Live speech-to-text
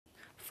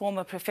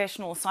former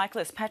professional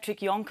cyclist Patrick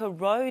Jonker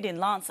rode in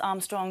Lance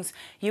Armstrong's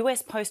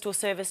US Postal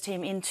Service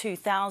team in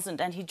 2000,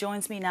 and he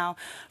joins me now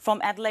from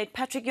Adelaide.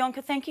 Patrick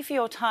Jonker, thank you for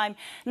your time.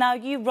 Now,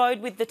 you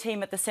rode with the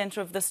team at the centre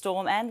of the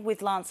storm and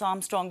with Lance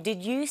Armstrong.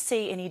 Did you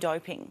see any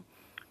doping?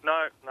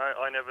 No,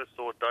 I never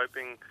saw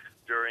doping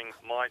during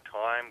my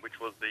time, which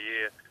was the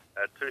year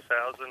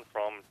 2000,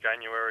 from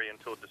January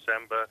until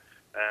December,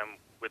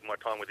 with my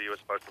time with the US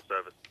Postal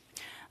Service.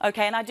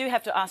 OK, and I do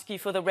have to ask you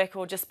for the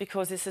record, just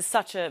because this is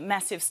such a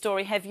massive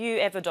story. Have you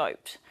ever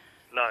doped?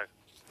 No,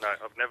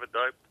 I've never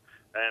doped,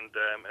 and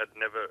had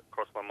never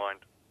crossed my mind.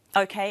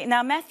 OK,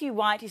 now Matthew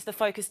White is the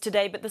focus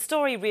today, but the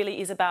story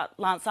really is about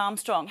Lance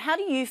Armstrong. How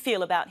do you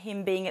feel about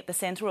him being at the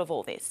centre of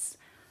all this?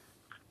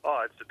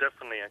 Oh, it's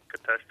definitely a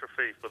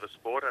catastrophe for the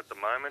sport at the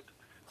moment.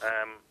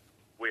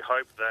 We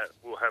hope that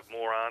we'll have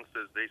more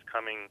answers these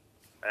coming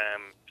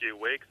few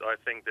weeks. I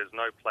think there's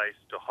no place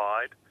to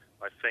hide.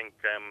 I think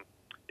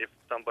if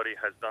somebody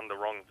has done the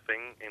wrong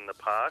thing in the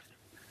past,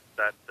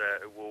 that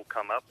it will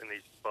come up in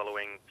these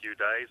following few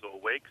days or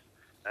weeks.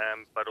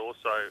 But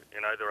also,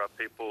 you know, there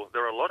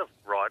are a lot of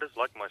riders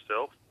like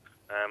myself,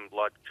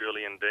 like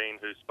Julian Dean,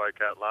 who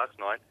spoke out last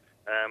night,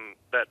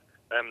 that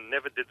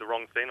never did the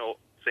wrong thing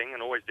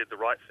and always did the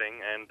right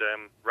thing and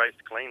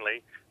raced cleanly.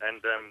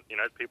 And, you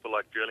know, people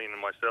like Julian and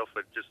myself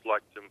would just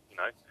like to, you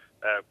know,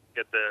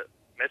 get the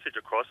message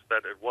across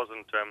that it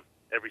wasn't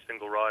every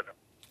single rider.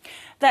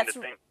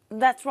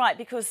 That's right,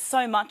 because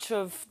so much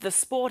of the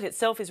sport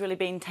itself is really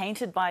being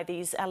tainted by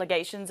these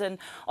allegations, and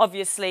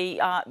obviously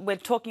we're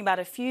talking about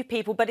a few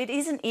people, but it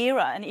is an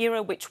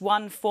era which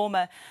one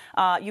former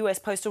US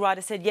postal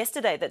rider said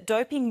yesterday that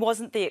doping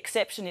wasn't the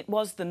exception, it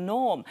was the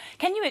norm.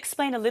 Can you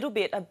explain a little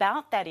bit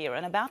about that era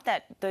and about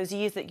those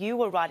years that you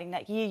were riding,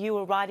 that year you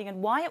were riding,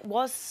 and why it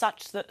was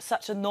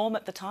such a norm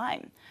at the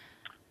time?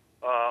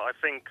 I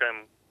think,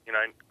 you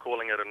know,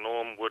 calling it a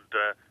norm would...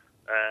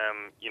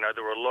 you know,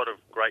 there were a lot of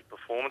great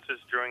performances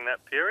during that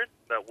period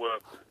that were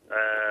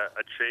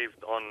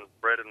achieved on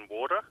bread and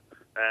water.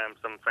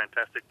 Some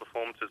fantastic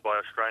performances by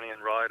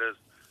Australian riders,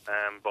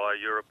 by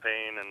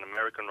European and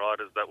American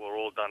riders that were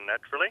all done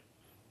naturally.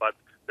 But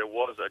there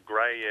was a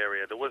grey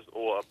area,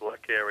 or a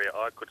black area,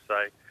 I could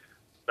say.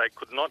 They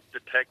could not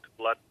detect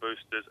blood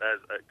boosters as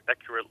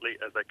accurately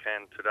as they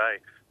can today.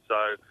 So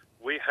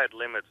we had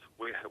limits.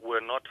 We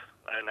were not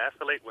an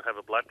athlete. We have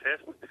a blood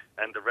test,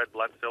 and the red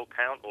blood cell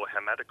count, or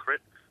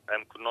hematocrit,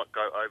 could not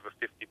go over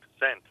 50%.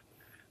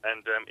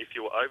 And if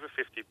you were over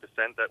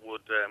 50%, that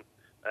would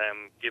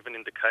give an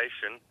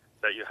indication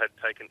that you had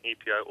taken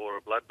EPO or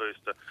a blood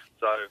booster.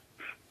 So,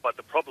 but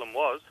the problem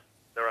was,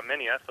 there are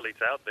many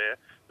athletes out there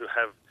who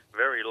have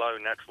very low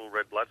natural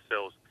red blood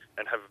cells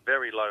and have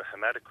very low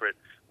hematocrit,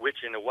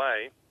 which in a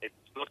way,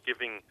 it's not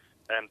giving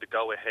the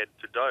go-ahead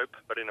to dope,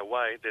 but in a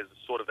way, there's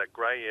sort of that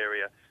grey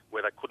area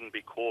where they couldn't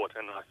be caught,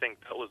 and I think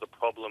that was a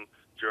problem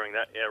during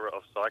that era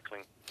of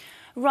cycling.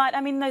 Right, I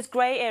mean, those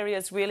grey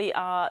areas really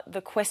are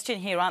the question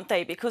here, aren't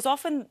they? Because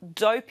often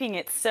doping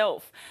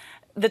itself,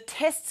 the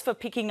tests for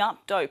picking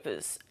up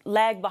dopers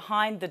lag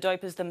behind the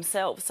dopers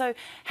themselves. So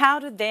how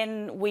do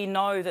then we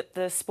know that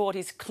the sport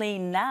is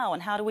clean now,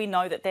 and how do we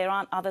know that there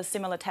aren't other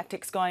similar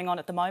tactics going on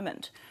at the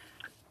moment?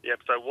 Yep,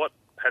 so what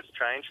has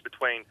changed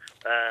between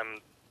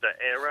the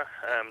era,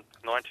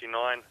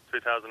 99,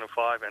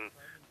 2005, and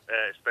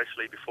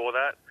especially before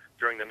that,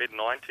 during the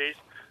mid-90s,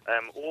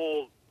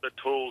 all the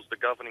tools the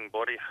governing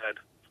body had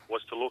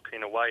was to look,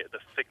 in a way, at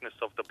the thickness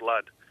of the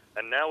blood.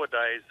 And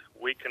nowadays,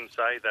 we can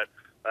say that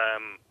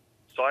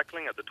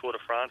cycling at the Tour de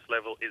France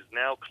level is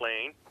now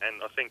clean,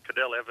 and I think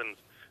Cadel Evans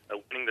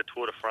winning the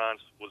Tour de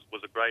France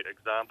was a great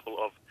example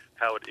of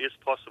how it is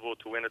possible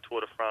to win a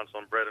Tour de France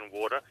on bread and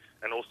water,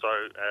 and also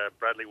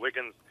Bradley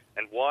Wiggins.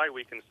 And why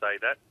we can say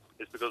that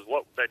is because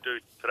what they do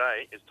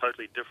today is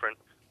totally different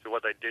to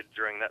what they did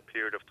during that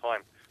period of time.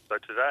 So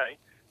today,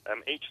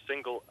 each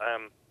single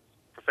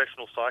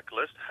professional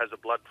cyclist has a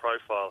blood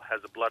profile,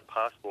 has a blood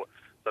passport.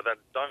 So they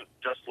don't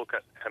just look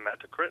at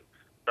hematocrit,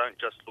 don't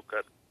just look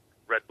at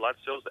red blood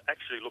cells, they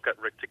actually look at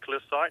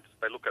reticulocytes,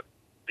 they look at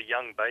the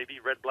young baby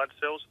red blood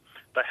cells.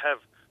 They have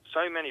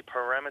so many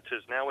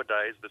parameters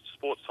nowadays that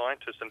sports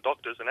scientists and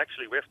doctors, and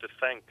actually we have to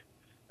thank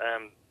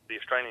the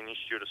Australian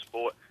Institute of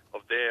Sport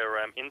of their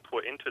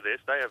input into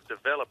this. They have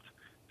developed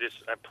this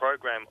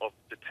program of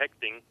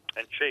detecting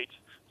and cheats.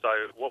 So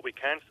what we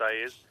can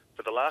say is,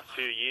 for the last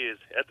few years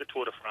at the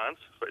Tour de France,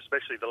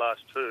 especially the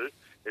last two,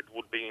 it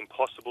would be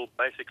impossible,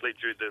 basically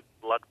due to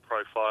blood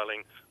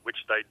profiling,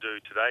 which they do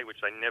today,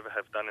 which they never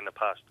have done in the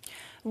past.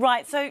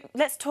 Right, so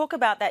let's talk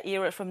about that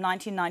era from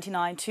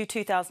 1999 to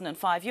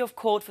 2005. You have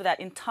called for that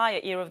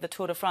entire era of the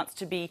Tour de France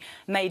to be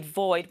made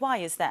void. Why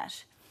is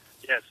that?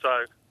 Yeah,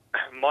 so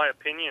my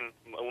opinion,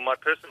 well, my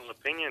personal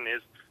opinion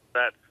is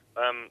that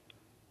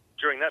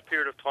during that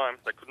period of time,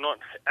 they could not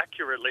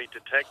accurately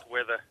detect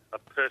whether a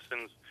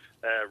person's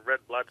red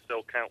blood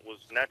cell count was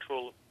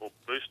natural or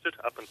boosted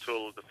up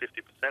until the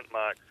 50%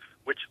 mark,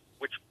 which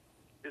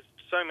is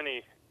so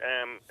many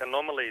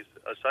anomalies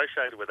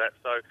associated with that.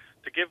 So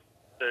to give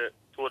the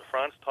Tour de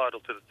France title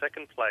to the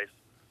second place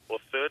or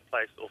third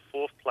place or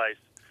fourth place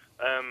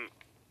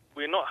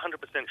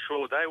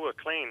sure they were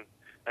clean.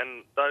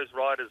 And those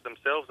riders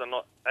themselves are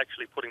not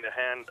actually putting their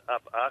hand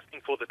up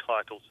asking for the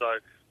title.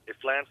 So if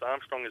Lance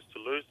Armstrong is to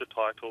lose the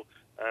title,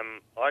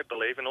 I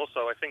believe, and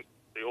also I think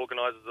the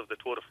organisers of the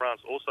Tour de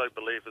France also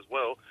believe as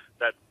well,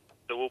 that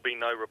there will be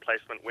no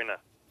replacement winner.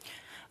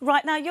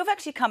 Right, now you've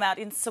actually come out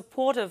in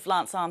support of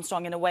Lance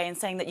Armstrong in a way and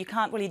saying that you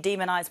can't really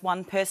demonise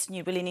one person,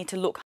 you really need to look